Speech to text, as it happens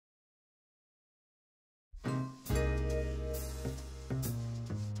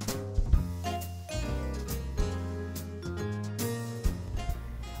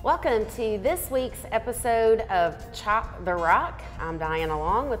Welcome to this week's episode of Chop the Rock. I'm Diana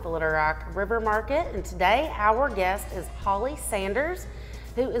Long with the Little Rock River Market, and today our guest is Holly Sanders,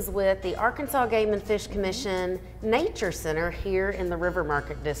 who is with the Arkansas Game and Fish Commission Nature Center here in the River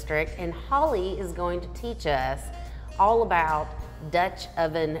Market District. And Holly is going to teach us all about Dutch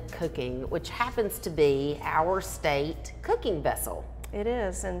oven cooking, which happens to be our state cooking vessel. It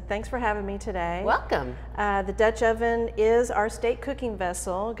is, and thanks for having me today. Welcome. The Dutch oven is our state cooking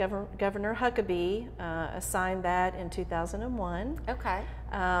vessel. Governor Huckabee assigned that in 2001. Okay.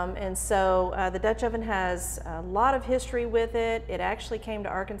 And so the Dutch oven has a lot of history with it. It actually came to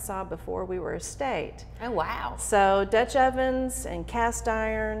Arkansas before we were a state. Oh, wow. So Dutch ovens and cast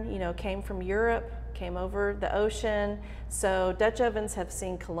iron, came from Europe, came over the ocean. So Dutch ovens have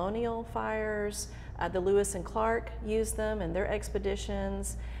seen colonial fires. The Lewis and Clark used them in their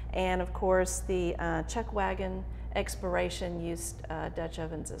expeditions, and of course the chuck wagon exploration used Dutch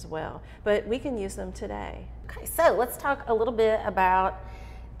ovens as well. But we can use them today. Okay, so let's talk a little bit about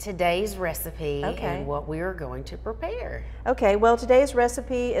today's recipe and what we are going to prepare. Okay, well, today's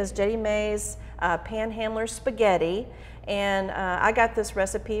recipe is Jetty Mae's Panhandler Spaghetti, and I got this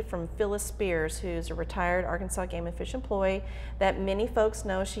recipe from Phyllis Spears, who's a retired Arkansas Game and Fish employee that many folks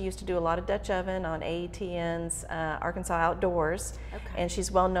know. She used to do a lot of Dutch oven on AETN's Arkansas Outdoors, and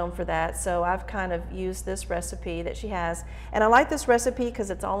she's well known for that. So I've kind of used this recipe that she has, and I like this recipe because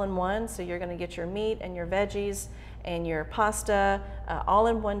it's all in one, so you're going to get your meat and your veggies and your pasta all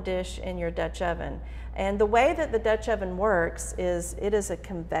in one dish in your Dutch oven. And the way that the Dutch oven works is it is a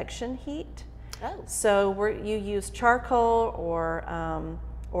convection heat. Oh. So you use charcoal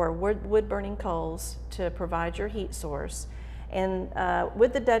or wood burning coals to provide your heat source. And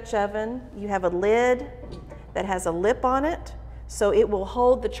with the Dutch oven, you have a lid that has a lip on it, so it will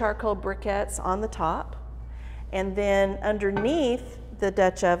hold the charcoal briquettes on the top. And then underneath the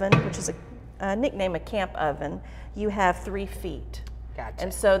Dutch oven, which is a nickname a camp oven, you have 3 feet. Gotcha.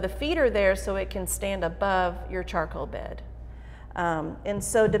 And so the feet are there so it can stand above your charcoal bed. And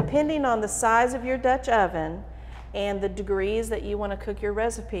so depending on the size of your Dutch oven and the degrees that you want to cook your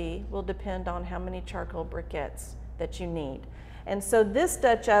recipe will depend on how many charcoal briquettes that you need. And so this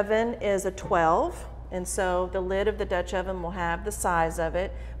Dutch oven is a 12, and so the lid of the Dutch oven will have the size of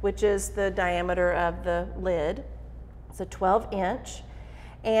it, which is the diameter of the lid. It's a 12-inch.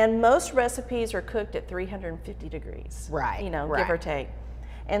 And most recipes are cooked at 350 degrees, right? Give or take.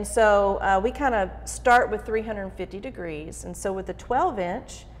 And so we kind of start with 350 degrees. And so with the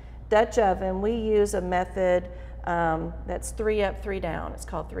 12-inch Dutch oven, we use a method that's 3 up, 3 down. It's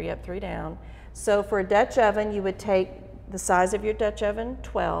called 3 up, 3 down. So for a Dutch oven, you would take the size of your Dutch oven,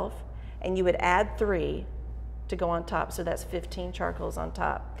 12, and you would add 3 to go on top. So that's 15 charcoals on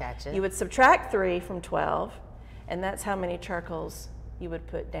top. Gotcha. You would subtract 3 from 12, and that's how many charcoals you would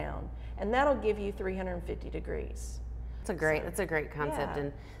put down. And that'll give you 350 degrees. That's a great concept. Yeah.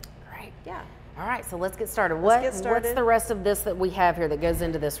 And great. Yeah. All right, so let's get started. Let's get started. What's the rest of this that we have here that goes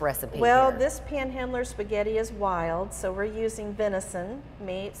into this recipe? Well, here? this Panhandler spaghetti is wild, so we're using venison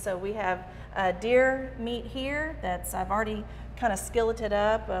meat. So we have deer meat here that's I've already kind of skilleted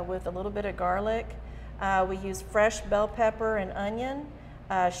up with a little bit of garlic. We use fresh bell pepper and onion,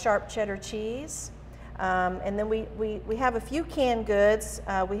 sharp cheddar cheese. And then we have a few canned goods.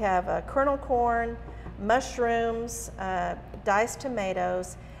 We have kernel corn, mushrooms, diced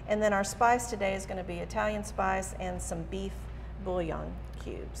tomatoes, and then our spice today is going to be Italian spice and some beef bouillon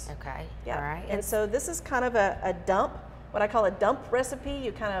cubes. Okay. Yeah. All right. And so this is kind of a dump, what I call a dump recipe.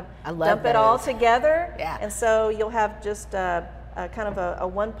 You kind of dump those. it all together. Yeah. And so you'll have just kind of a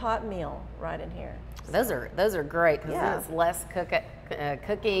one-pot meal right in here. Those are great because Yeah. it's less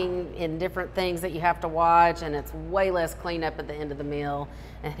cooking in different things that you have to watch, and it's way less cleanup at the end of the meal.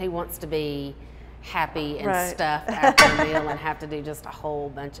 And who wants to be happy and stuffed after a meal and have to do just a whole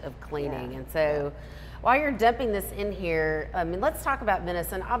bunch of cleaning? Yeah. And so while you're dumping this in here, I mean, let's talk about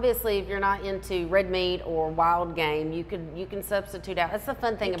venison. Obviously, if you're not into red meat or wild game, you can substitute out. That's the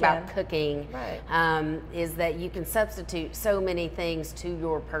fun thing about cooking, is that you can substitute so many things to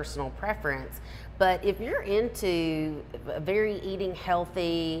your personal preference. But if you're into very eating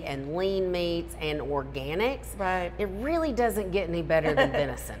healthy and lean meats and organics, it really doesn't get any better than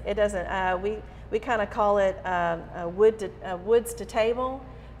venison. It doesn't. We kind of call it woods to table.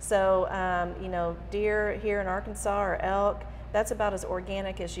 So deer here in Arkansas or elk, that's about as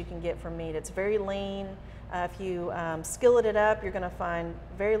organic as you can get from meat. It's very lean. If you skillet it up, you're going to find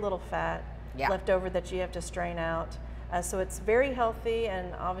very little fat left over that you have to strain out. So it's very healthy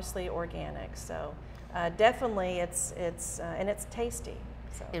and obviously organic. So definitely it's tasty.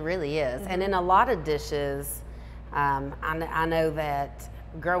 So. It really is. And in a lot of dishes, I know that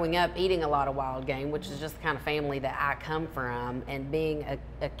growing up eating a lot of wild game, which is just the kind of family that I come from, and being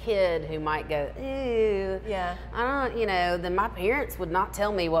a kid who might go, ew, yeah, I don't, you know, then my parents would not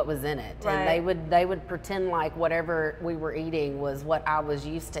tell me what was in it. Right. And they would pretend like whatever we were eating was what I was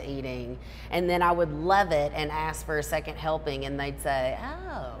used to eating. And then I would love it and ask for a second helping, and they'd say,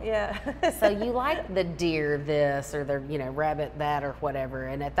 oh, yeah. so you like the deer this or the, you know, rabbit that or whatever.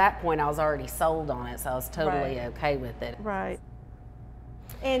 And at that point I was already sold on it, so I was totally okay with it. Right.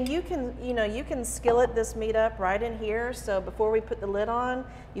 And you can, you know, you can skillet this meat up right in here. So before we put the lid on,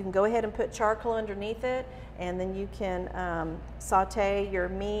 you can go ahead and put charcoal underneath it, and then you can saute your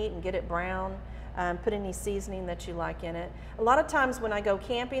meat and get it brown. Put any seasoning that you like in it. A lot of times when I go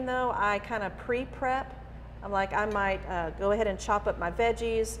camping though, I kind of pre-prep. I might go ahead and chop up my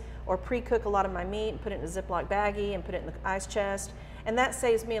veggies or pre-cook a lot of my meat and put it in a Ziploc baggie and put it in the ice chest. And that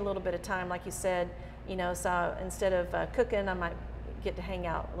saves me a little bit of time, like you said, you know, so instead of cooking, I might get to hang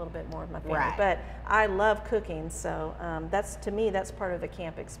out a little bit more with my family. Right. But I love cooking, so that's, to me, that's part of the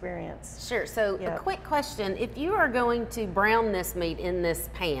camp experience. Sure. So a quick question: if you are going to brown this meat in this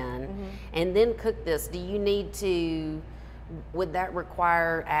pan and then cook this, do you need to? Would that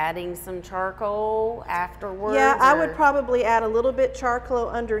require adding some charcoal afterwards? Yeah, I would probably add a little bit charcoal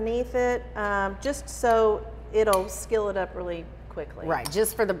underneath it, just so it'll skillet up really quickly. Right,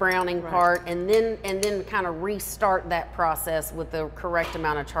 just for the browning part, and then kind of restart that process with the correct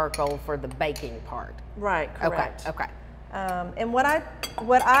amount of charcoal for the baking part. Right, correct. Okay. And what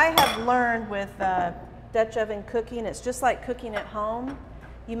I have learned with Dutch oven cooking, it's just like cooking at home.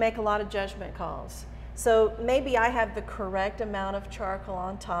 You make a lot of judgment calls. So maybe I have the correct amount of charcoal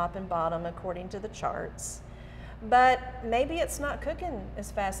on top and bottom according to the charts, but maybe it's not cooking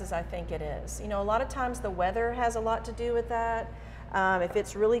as fast as I think it is. You know, a lot of times the weather has a lot to do with that. If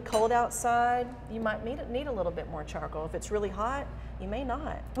it's really cold outside, you might need a little bit more charcoal. If it's really hot, you may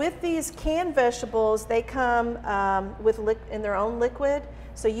not. With these canned vegetables, they come in their own liquid,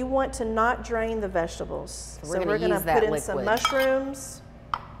 so you want to not drain the vegetables. So we're going to put in some mushrooms.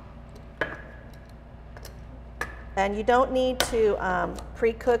 And you don't need to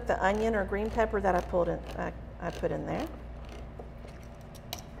pre-cook the onion or green pepper that I put in there,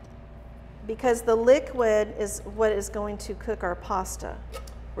 because the liquid is what is going to cook our pasta.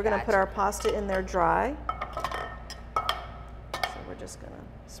 We're going to put our pasta in there dry. So we're just going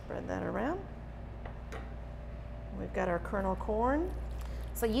to spread that around. We've got our kernel corn.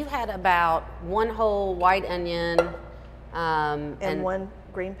 So you had about one whole white onion and one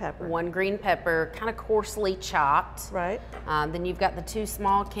green pepper. One green pepper, kind of coarsely chopped. Right. Then you've got the 2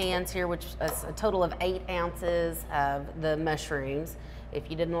 small cans here, which is a total of 8 ounces of the mushrooms.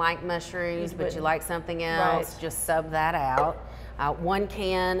 If you didn't like mushrooms, but you like something else, just sub that out. 1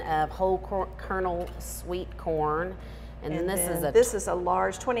 can of whole kernel sweet corn. And then this is a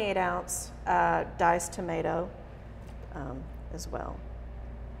large 28-ounce diced tomato as well.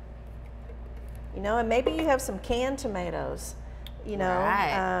 You know, and maybe you have some canned tomatoes, you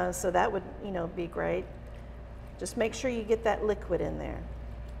know, so that would, you know, be great. Just make sure you get that liquid in there.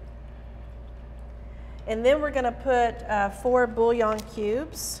 And then we're going to put 4 bouillon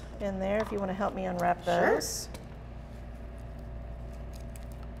cubes in there, if you want to help me unwrap those. Sure.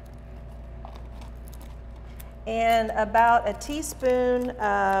 And about a teaspoon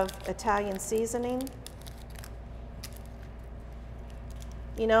of Italian seasoning.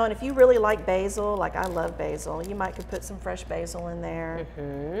 You know, and if you really like basil, like I love basil, you might could put some fresh basil in there.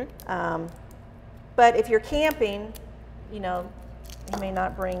 But if you're camping, you know, you may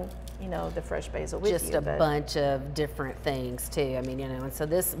not bring, you know, the fresh basil with you. Just a bunch of different things too. I mean, you know, and so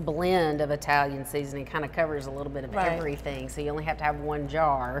this blend of Italian seasoning kind of covers a little bit of everything. So you only have to have 1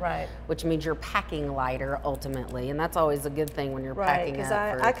 jar, which means you're packing lighter ultimately, and that's always a good thing when you're packing up. Because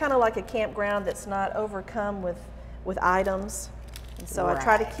I kind of like a campground that's not overcome with items. And so I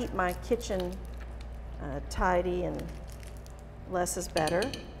try to keep my kitchen tidy, and less is better.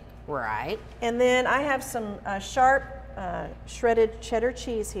 Right. And then I have some sharp shredded cheddar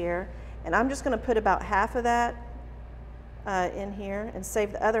cheese here, and I'm just going to put about half of that in here and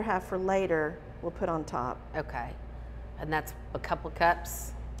save the other half for later. We'll put on top. Okay. And that's a couple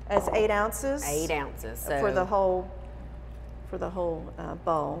cups? That's 8 ounces. 8 ounces. So for the whole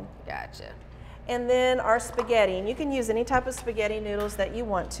bowl. Gotcha. And then our spaghetti, and you can use any type of spaghetti noodles that you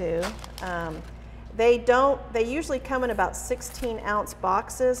want to. They usually come in about 16-ounce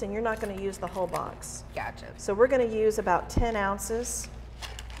boxes, and you're not going to use the whole box. Gotcha. So we're going to use about 10 ounces,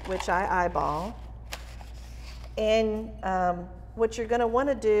 which I eyeball. And what you're going to want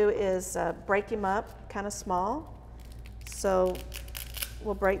to do is break them up kind of small. So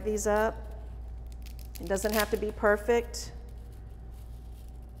we'll break these up. It doesn't have to be perfect.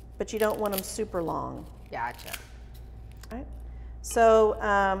 but you don't want them super long. Gotcha. All right.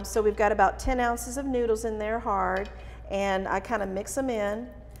 So, so we've got about 10 ounces of noodles in there hard, and I kind of mix them in,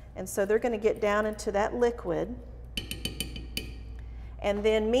 and so they're going to get down into that liquid. And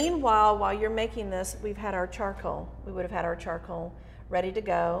then meanwhile, while you're making this, we've had our charcoal. We would have had our charcoal ready to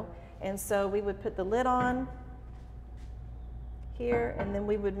go. And so we would put the lid on here, and then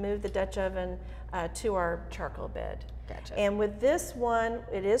we would move the Dutch oven to our charcoal bed. Gotcha. And with this one,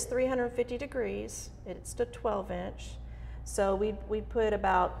 it is 350 degrees. It's a 12-inch. So we put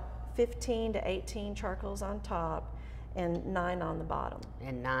about 15 to 18 charcoals on top and 9 on the bottom.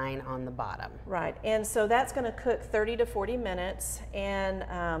 And 9 on the bottom. Right, and so that's going to cook 30 to 40 minutes,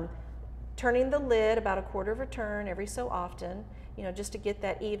 and turning the lid about a quarter of a turn every so often, you know, just to get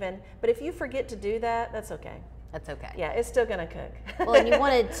that even. But if you forget to do that, that's okay. That's okay. Yeah, it's still going to cook. Well, and you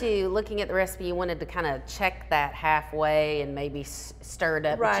wanted to, looking at the recipe, you wanted to kind of check that halfway and maybe stir it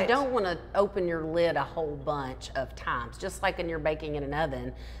up. Right. But you don't want to open your lid a whole bunch of times. Just like when you're baking in an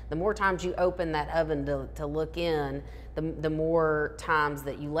oven, the more times you open that oven to look in, the more times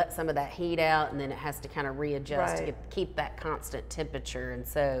that you let some of that heat out, and then it has to kind of readjust to keep that constant temperature. And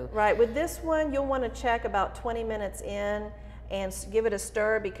so, right, with this one, you'll want to check about 20 minutes in and give it a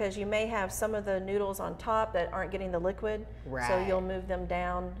stir, because you may have some of the noodles on top that aren't getting the liquid. Right. So you'll move them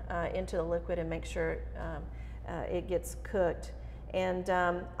down into the liquid and make sure it gets cooked. And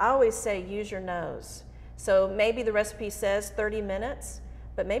I always say use your nose. So maybe the recipe says 30 minutes,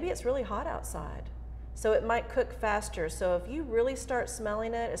 but maybe it's really hot outside. So it might cook faster. So if you really start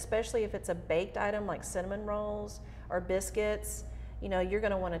smelling it, especially if it's a baked item like cinnamon rolls or biscuits, you know, you're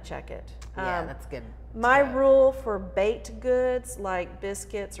going to want to check it. yeah, that's good. My rule for baked goods like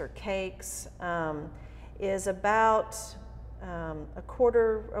biscuits or cakes is about a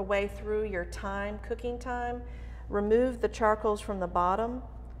quarter away through your cooking time, remove the charcoals from the bottom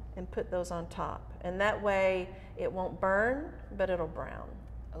and put those on top. And that way it won't burn, but it'll brown.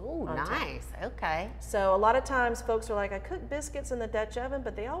 Oh, nice. Okay. So a lot of times folks are like, I cook biscuits in the Dutch oven,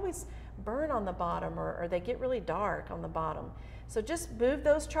 but they always burn on the bottom, or they get really dark on the bottom. So just move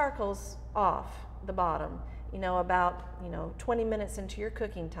those charcoals off the bottom, you know, about 20 minutes into your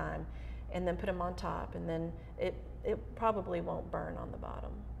cooking time, and then put them on top, and then it probably won't burn on the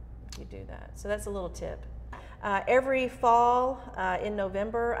bottom if you do that. So that's a little tip. Every fall in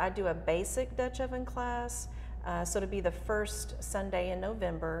November, I do a basic Dutch oven class. So to be the first Sunday in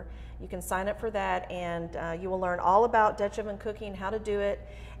November, you can sign up for that, and you will learn all about Dutch oven cooking, how to do it,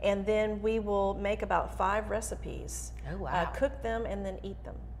 and then we will make about 5 recipes. Oh, wow. Cook them and then eat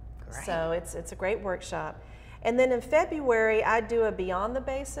them. Great. So it's a great workshop. And then in February, I do a Beyond the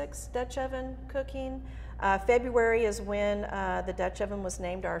Basics Dutch oven cooking. February is when the Dutch oven was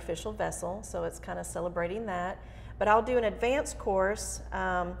named our official vessel, so it's kind of celebrating that. But I'll do an advanced course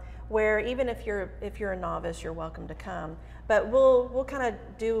where even if you're a novice, you're welcome to come. But we'll kind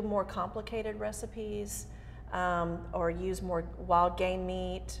of do more complicated recipes, or use more wild game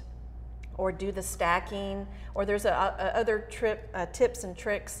meat, or do the stacking, or there's other tips and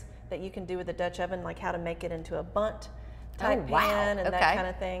tricks that you can do with the Dutch oven, like how to make it into a bunt type pan and that kind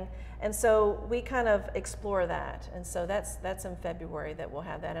of thing. And so we kind of explore that, and so that's in February that we'll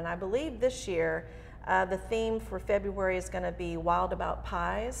have that. And I believe this year the theme for February is going to be Wild About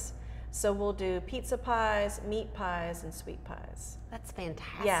Pies. So we'll do pizza pies, meat pies, and sweet pies. That's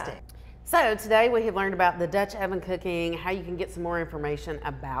fantastic. Yeah. So today we have learned about the Dutch oven cooking, how you can get some more information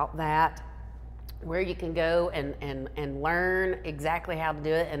about that, where you can go and learn exactly how to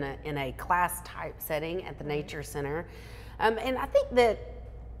do it in a class type setting at the Nature Center. And I think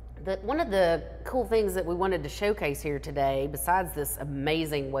that one of the cool things that we wanted to showcase here today, besides this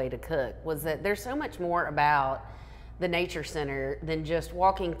amazing way to cook, was that there's so much more about the Nature Center than just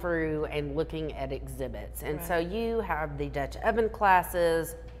walking through and looking at exhibits. And so you have the Dutch oven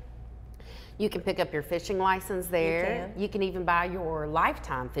classes. You can pick up your fishing license there. You can even buy your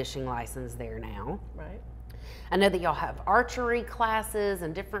lifetime fishing license there now. Right. I know that y'all have archery classes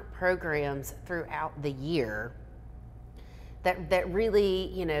and different programs throughout the year that really,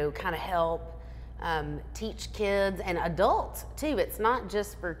 you know, kind of help teach kids and adults too. It's not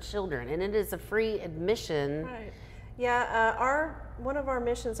just for children, and it is a free admission. Right. Yeah, one of our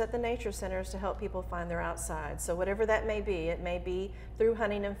missions at the Nature Center is to help people find their outside. So whatever that may be, it may be through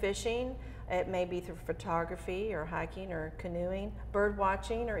hunting and fishing, it may be through photography or hiking or canoeing, bird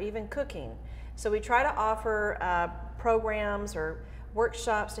watching, or even cooking. So we try to offer programs or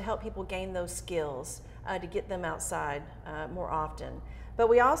workshops to help people gain those skills to get them outside more often. But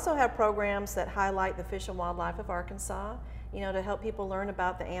we also have programs that highlight the fish and wildlife of Arkansas, you know, to help people learn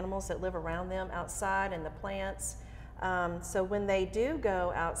about the animals that live around them outside and the plants. So when they do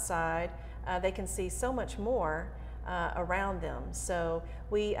go outside, they can see so much more around them. So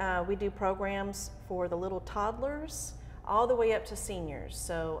we do programs for the little toddlers all the way up to seniors.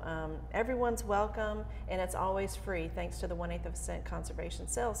 So everyone's welcome, and it's always free thanks to the 1/8 of a cent conservation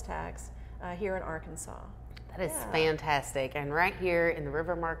sales tax here in Arkansas. That is fantastic, and right here in the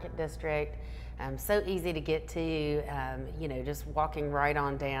River Market District, so easy to get to. You know, just walking right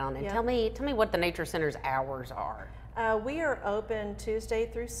on down. And tell me what the Nature Center's hours are. We are open Tuesday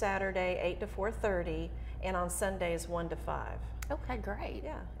through Saturday, 8 to 4:30, and on Sundays 1 to 5. Okay, great.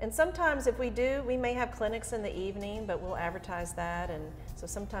 Yeah, and sometimes if we do, we may have clinics in the evening, but we'll advertise that, and so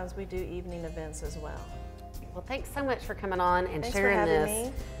sometimes we do evening events as well. Well, thanks so much for coming on and Thanks sharing for having this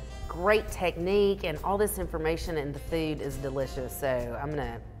me. great technique and all this information, and the food is delicious. So I'm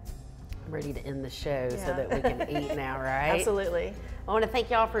ready to end the show so that we can eat now, right? Absolutely. I want to thank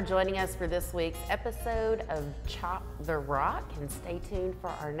y'all for joining us for this week's episode of Chop the Rock, and stay tuned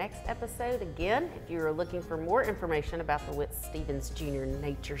for our next episode. Again, if you're looking for more information about the Whit Stevens Jr.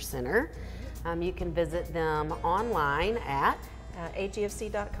 Nature Center, you can visit them online at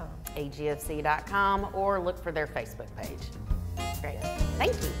agfc.com. agfc.com, or look for their Facebook page. Great.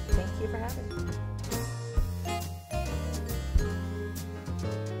 Thank you. Thank you for having me.